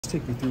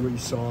Take me through what you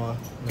saw in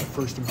that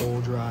first and goal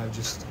drive,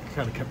 just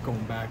kind of kept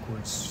going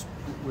backwards.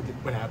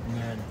 What happened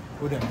there, and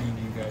what did that mean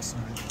to you guys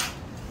tonight?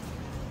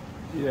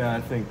 Yeah,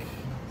 I think,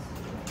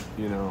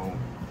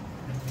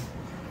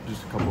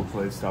 just a couple of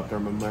plays stopped our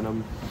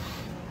momentum.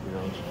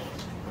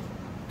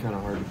 Kind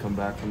of hard to come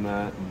back from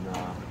that, and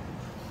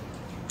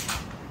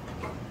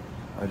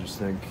I just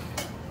think,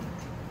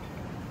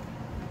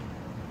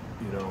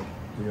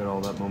 we got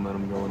all that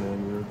momentum going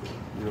in.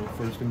 We were,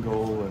 first and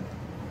goal, and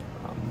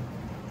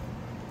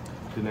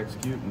didn't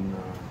execute, and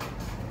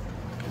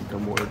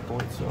come away with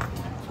points, so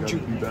it's got to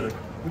be better.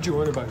 What'd you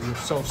learn about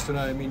yourselves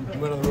tonight? I mean, you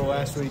went on the road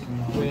last week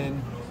and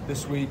win.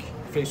 This week,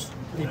 faced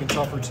an even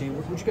tougher team.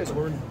 What'd you guys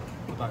learn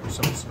about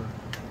yourselves, sir?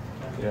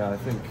 Yeah, I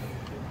think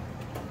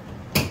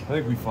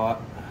we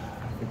fought.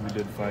 I think we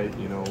did fight.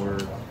 We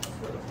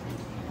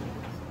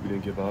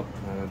didn't give up.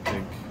 I don't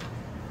think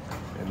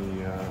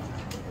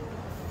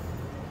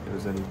there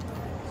was any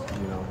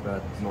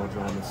bad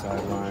mojo on the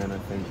sideline. I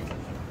think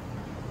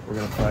we're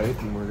gonna fight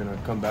and we're gonna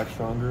come back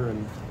stronger,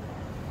 and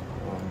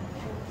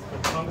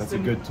that's a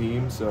good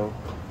team. So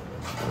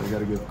we got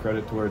to give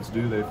credit to where it's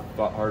due. They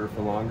fought harder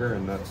for longer,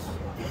 and that's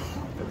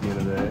at the end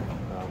of the day,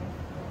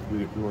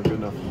 we weren't good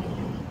enough.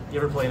 You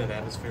ever play in an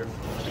atmosphere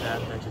like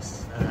that?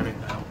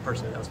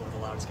 Personally, that was one of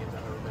the loudest games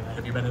I've ever been at.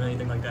 Have you been in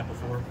anything like that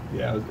before?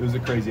 Yeah, it was a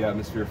crazy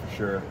atmosphere for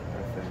sure. I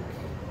think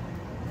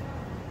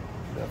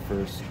that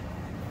first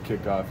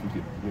kickoff, you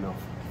could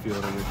feel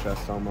it in your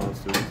chest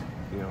almost. It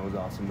was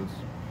awesome. It was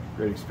a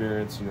great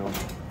experience.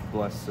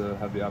 Blessed to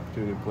have the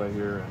opportunity to play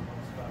here,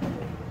 and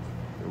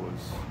it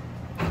was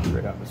a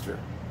great atmosphere.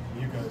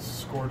 You guys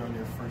scored on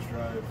your first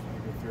drive,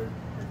 like your third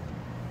or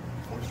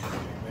fourth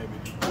straight game, maybe.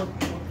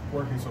 What's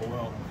working so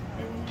well?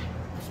 Maybe when you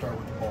start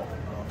with the ball.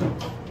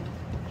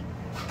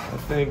 I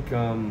think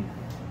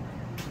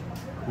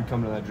we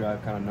come to that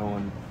drive kind of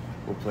knowing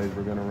what plays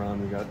we're going to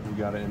run. We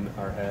got it in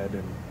our head,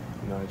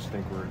 and I just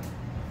think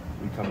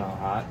we come out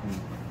hot, and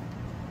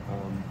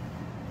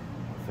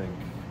I think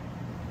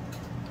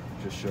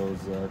it just shows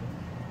that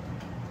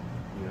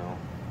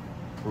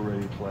we're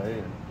ready to play,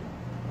 and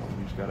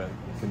we just got to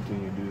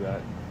continue to do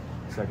that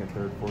second,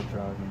 third, fourth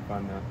drive and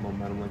find that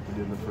momentum like we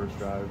did in the first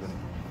drive, and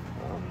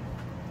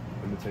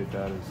imitate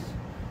that as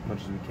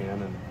much as we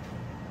can and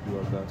do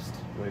our best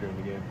later in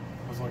the game.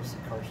 It was like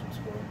Carson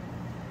scored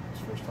his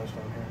first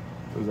touchdown here.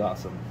 It was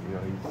awesome.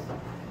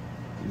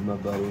 He's my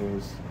buddy.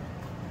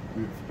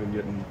 We've been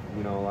getting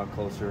a lot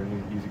closer,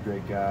 and he's a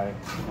great guy.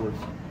 He works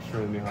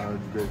extremely hard.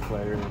 He's a great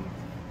player, and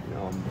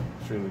I'm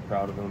extremely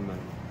proud of him. And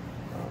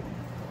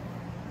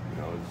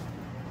his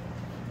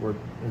work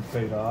has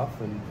paid off,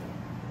 and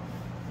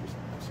just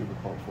super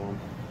pumped for him.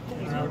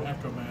 I would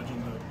have to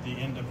imagine the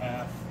end of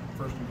half,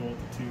 first and goal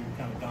to 2,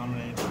 kind of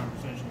dominated the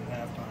conversation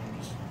at halftime.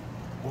 Just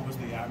what was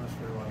the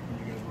atmosphere like when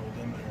you guys rolled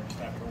in there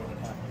just after what had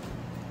happened?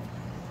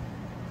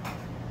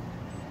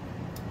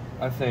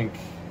 I think,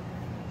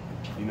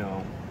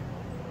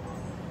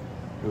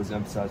 it was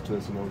emphasized to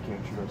us, we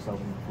can't shoot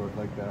ourselves in the foot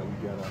like that. We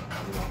gotta,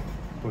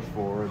 push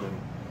forward, and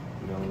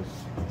it was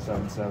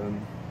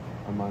 7-7.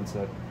 Our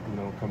mindset,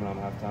 coming out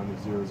of halftime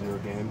was 0-0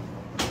 game,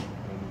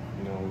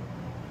 and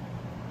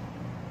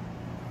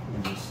we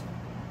just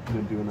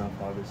didn't do enough,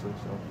 obviously.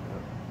 So,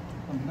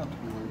 yeah. Not to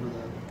belabor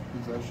that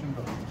possession,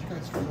 but did you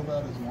guys feel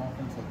that as an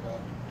offense, like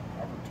that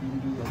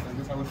opportunity? Like, I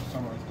guess I wish to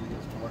summarize how you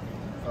guys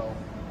collectively felt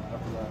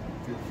after that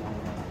field goal.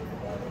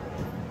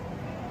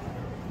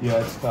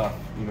 Yeah, it's tough,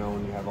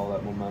 when you have all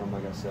that momentum,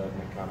 like I said,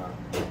 and it kind of,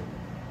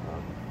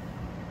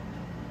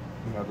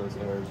 you have those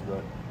errors,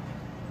 but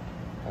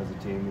as a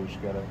team, we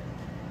just got to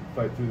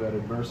fight through that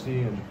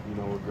adversity, and,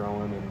 we're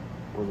growing, and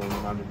we're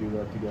learning how to do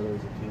that together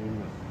as a team,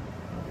 and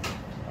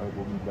I think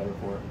we'll be better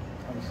for it.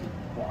 Obviously,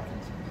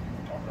 blocking,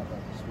 we talked about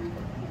that this week.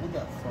 Like, what would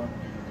that front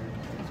do, their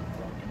defensive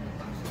front, to make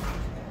these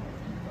decisions for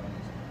you guys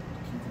to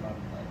keep them out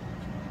of that game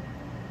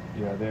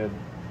tonight? Yeah, they had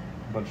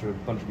a bunch of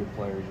good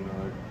players,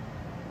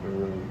 they're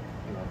really,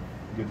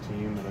 good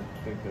team, and I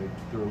think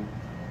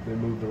they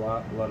moved a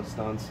lot of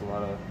stunts,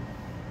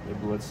 they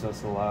blitzed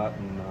us a lot,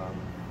 and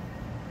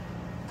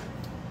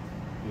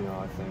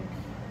I think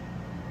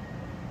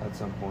at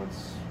some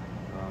points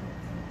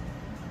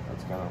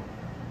that's kind of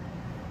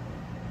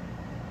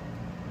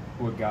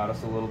what got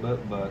us a little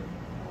bit, but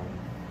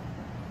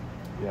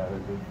yeah,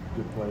 they're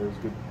good players,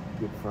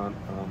 good front,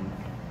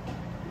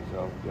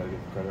 so you gotta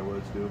give the credit where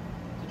it's due.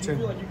 Did you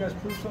feel like you guys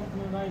proved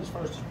something tonight as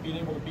far as just being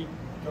able to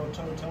go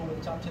toe-to-toe with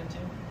the top 10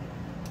 team?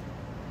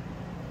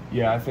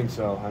 Yeah, I think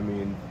so. I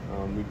mean,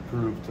 I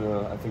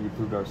think we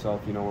proved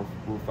ourselves.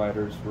 We're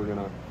fighters. We're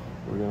gonna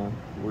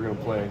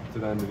play to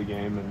the end of the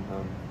game, and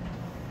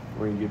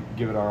we're gonna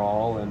give it our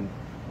all. And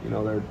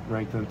they're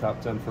ranked in the top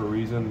 10 for a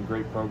reason.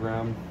 Great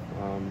program,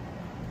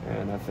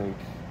 and I think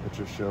it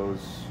just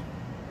shows,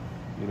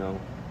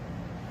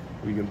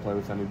 we can play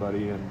with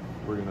anybody, and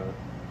we're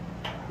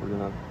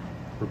gonna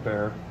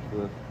prepare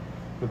to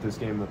put this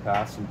game in the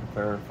past and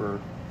prepare for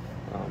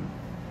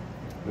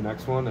the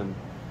next one, and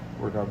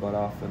work our butt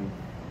off in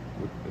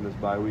this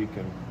bye week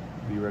and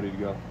be ready to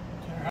go.